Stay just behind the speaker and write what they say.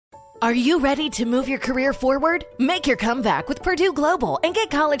Are you ready to move your career forward? Make your comeback with Purdue Global and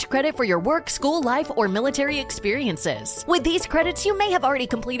get college credit for your work, school life, or military experiences. With these credits, you may have already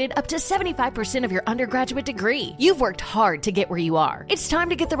completed up to 75% of your undergraduate degree. You've worked hard to get where you are. It's time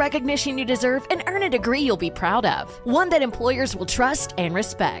to get the recognition you deserve and earn a degree you'll be proud of, one that employers will trust and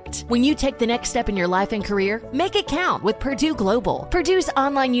respect. When you take the next step in your life and career, make it count with Purdue Global, Purdue's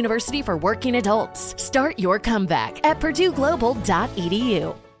online university for working adults. Start your comeback at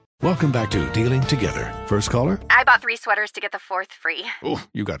purdueglobal.edu. Welcome back to Dealing Together. First caller? I bought 3 sweaters to get the 4th free. Oh,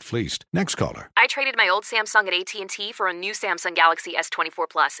 you got fleeced. Next caller? I traded my old Samsung at AT&T for a new Samsung Galaxy S24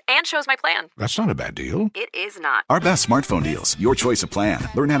 Plus and chose my plan. That's not a bad deal. It is not. Our best smartphone deals. Your choice of plan.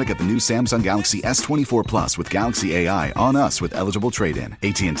 Learn how to get the new Samsung Galaxy S24 Plus with Galaxy AI on us with eligible trade-in.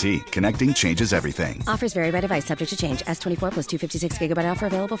 AT&T. Connecting changes everything. Offers vary by device. Subject to change. S24 plus 256 gigabyte offer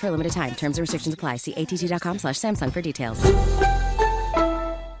available for a limited time. Terms and restrictions apply. See att.com/Samsung for details.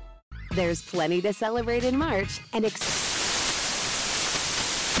 There's plenty to celebrate in March and National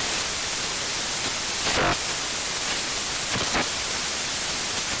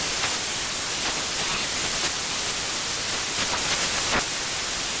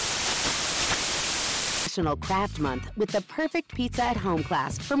Craft Month with the perfect pizza at home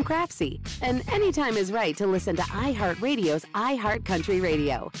class from Craftsy. And anytime is right to listen to iHeartRadio's iHeartCountry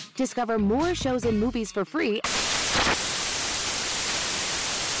Radio. Discover more shows and movies for free.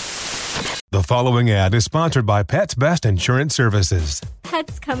 The following ad is sponsored by Pets Best Insurance Services.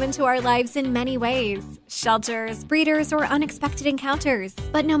 Pets come into our lives in many ways. Shelters, breeders, or unexpected encounters.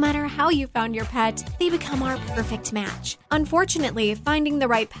 But no matter how you found your pet, they become our perfect match. Unfortunately, finding the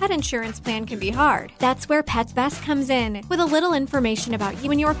right pet insurance plan can be hard. That's where Pets Best comes in. With a little information about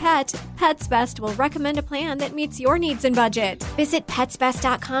you and your pet, Pets Best will recommend a plan that meets your needs and budget. Visit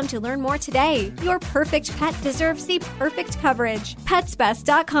PetsBest.com to learn more today. Your perfect pet deserves the perfect coverage.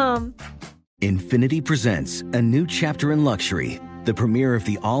 PetsBest.com. Infiniti presents a new chapter in luxury, the premiere of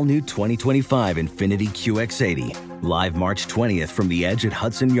the all-new 2025 Infiniti QX80, live March 20th from the Edge at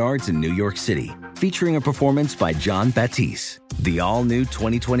Hudson Yards in New York City, featuring a performance by John Batiste. The all-new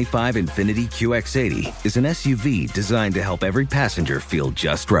 2025 Infiniti QX80 is an SUV designed to help every passenger feel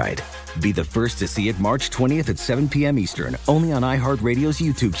just right. Be the first to see it March 20th at 7 p.m. Eastern, only on iHeartRadio's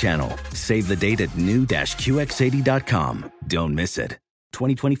YouTube channel. Save the date at new-QX80.com. Don't miss it.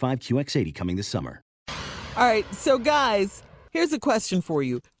 2025 QX80 coming this summer. All right, so guys, here's a question for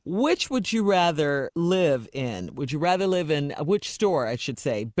you. Which would you rather live in? Would you rather live in, which store, I should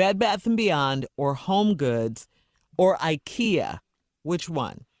say, Bed Bath & Beyond or Home Goods or IKEA? Which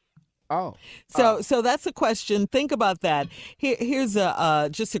one? So that's a question. Think about that. Here's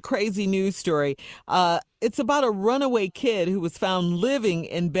just a crazy news story. It's about a runaway kid who was found living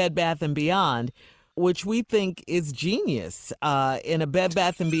in Bed Bath & Beyond, which we think is genius. In a Bed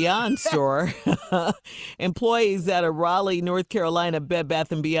Bath & Beyond store, employees at a Raleigh, North Carolina Bed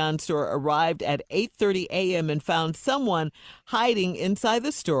Bath & Beyond store arrived at 8:30 a.m. and found someone hiding inside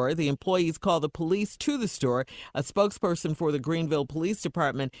the store. The employees called the police to the store. A spokesperson for the Greenville Police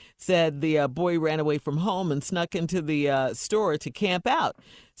Department said the boy ran away from home and snuck into the store to camp out.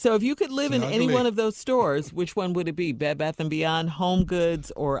 So if you could live in any one of those stores, which one would it be? Bed Bath & Beyond, Home Goods,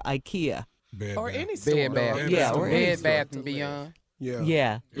 or IKEA? Any store. Bed Bath and Beyond.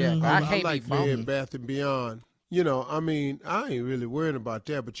 Yeah. Mm-hmm. I like Bed Bath and Beyond. You know, I mean, I ain't really worried about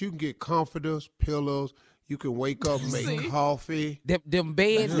that, but you can get comforters, pillows. You can wake up and make coffee. Them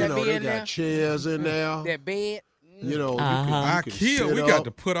beds that be they in got there. Chairs in there. That bed. You know, you can IKEA, we got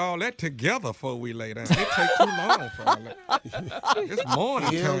to put all that together before we lay down. It take too long for all that. It's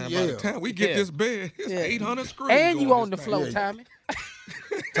morning time. By the time we get this bed, it's 800 screws. And you on the floor, Tommy.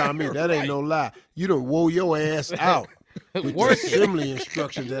 Tommy, that ain't no lie. You done wore your ass out with the assembly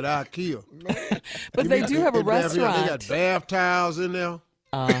instructions at IKEA. But they do have a restaurant. They got bath towels in there.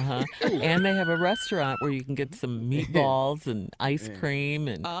 And they have a restaurant where you can get some meatballs and ice cream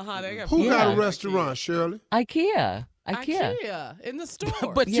and. Who got a restaurant, Shirley? IKEA in the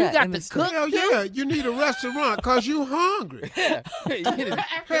store. But you got to cook. Hell yeah, you need a restaurant because you hungry.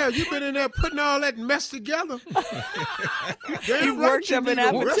 Hell, you been in there putting all that mess together. You worked up an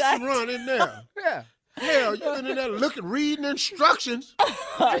appetite. Restaurant in there. Yeah. Hell, you been in there reading instructions.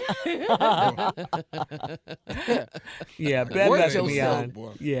 Yeah, Bed Bath & Beyond.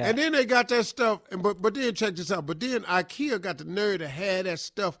 Yeah. And then they got that stuff, but then check this out. But then IKEA got the nerve to have that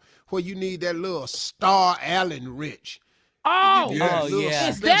stuff where you need that little Star Allen Rich. Oh, yeah.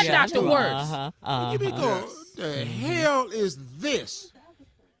 Is that not the worst? You be going, the hell is this?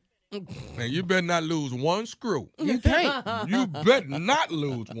 Man, you better not lose one screw. You can't. You better not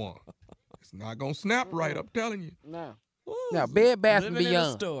lose one. It's not going to snap right, I'm telling you. No. Now, Bed Bath & Living in a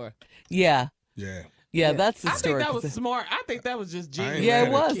Beyond. store. Yeah. Yeah. That's the I story. think that was smart. I think that was just genius. Yeah,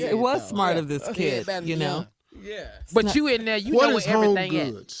 it was. It was smart of this kid, you know. Yeah. But you in there, you What know is where everything Home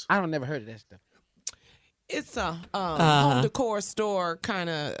is. Goods? I don't never heard of that stuff. It's a home decor store kind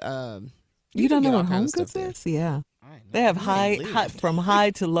of. You don't know get what all kind Home of Goods stuff there. is? Yeah. They have high from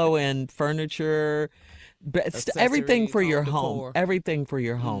high to low end furniture, everything for your home. decor. Everything for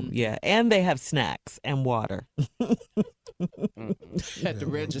your home. Yeah, and they have snacks and water. At the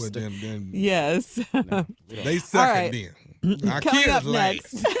register. Then Yes. they suck All right. it then. Our Coming kids up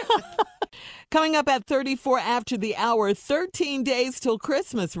last. next. Coming up at 34 after the hour, 13 days till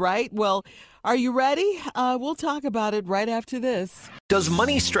Christmas, right? Well, are you ready? We'll talk about it right after this. Does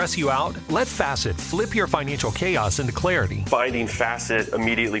money stress you out? Let Facet flip your financial chaos into clarity. Finding Facet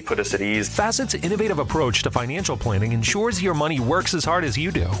immediately put us at ease. Facet's innovative approach to financial planning ensures your money works as hard as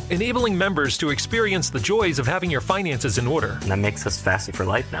you do, enabling members to experience the joys of having your finances in order. That makes us Facet for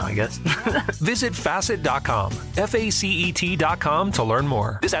life now, I guess. Visit Facet.com, FACET.com to learn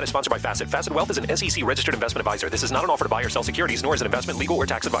more. This ad is sponsored by Facet. Facet Wealth is an SEC registered investment advisor. This is not an offer to buy or sell securities, nor is it investment, legal, or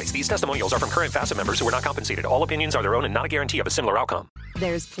tax advice. These testimonials are from current Facet members who are not compensated. All opinions are their own and not a guarantee of a similar outcome.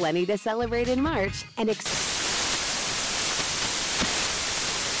 There's plenty to celebrate in March and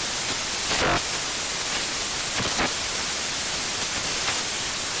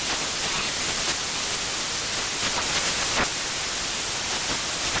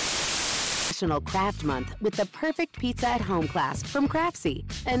National Craft Month with the perfect pizza at home class from Craftsy.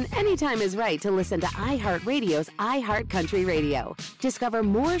 And anytime is right to listen to iHeartRadio's iHeart Country Radio. Discover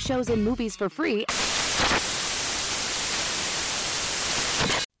more shows and movies for free.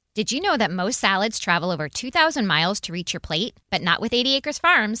 Did you know that most salads travel over 2,000 miles to reach your plate? But not with 80 Acres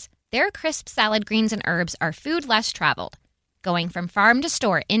Farms. Their crisp salad greens and herbs are food less traveled, going from farm to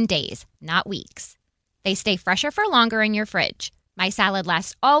store in days, not weeks. They stay fresher for longer in your fridge. My salad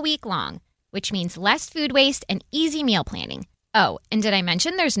lasts all week long, which means less food waste and easy meal planning. Oh, and did I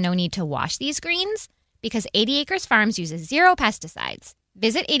mention there's no need to wash these greens? Because 80 Acres Farms uses 0 pesticides.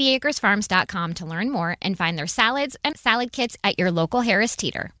 Visit 80acresfarms.com to learn more and find their salads and salad kits at your local Harris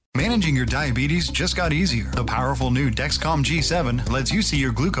Teeter. Managing your diabetes just got easier. The powerful new Dexcom G7 lets you see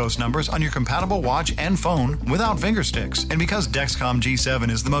your glucose numbers on your compatible watch and phone without finger sticks. And because Dexcom G7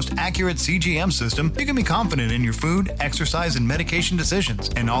 is the most accurate CGM system, you can be confident in your food, exercise, and medication decisions.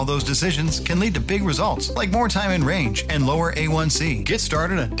 And all those decisions can lead to big results, like more time in range and lower A1C. Get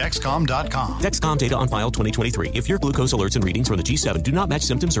started at Dexcom.com. Dexcom data on file 2023. If your glucose alerts and readings from the G7 do not match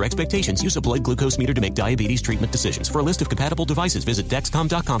symptoms or expectations, use a blood glucose meter to make diabetes treatment decisions. For a list of compatible devices, visit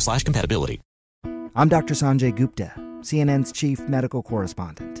Dexcom.com/compatibility. I'm Dr. Sanjay Gupta, CNN's chief medical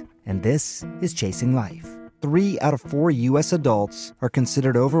correspondent, and this is Chasing Life. 3 out of 4 U.S. adults are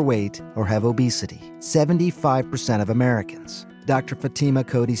considered overweight or have obesity. 75% of Americans. Dr. Fatima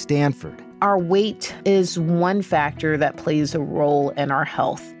Cody Stanford. Our weight is one factor that plays a role in our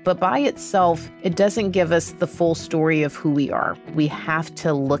health, but by itself, it doesn't give us the full story of who we are. We have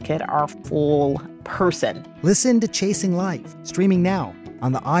to look at our full person. Listen to Chasing Life, streaming now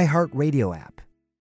on the iHeartRadio app,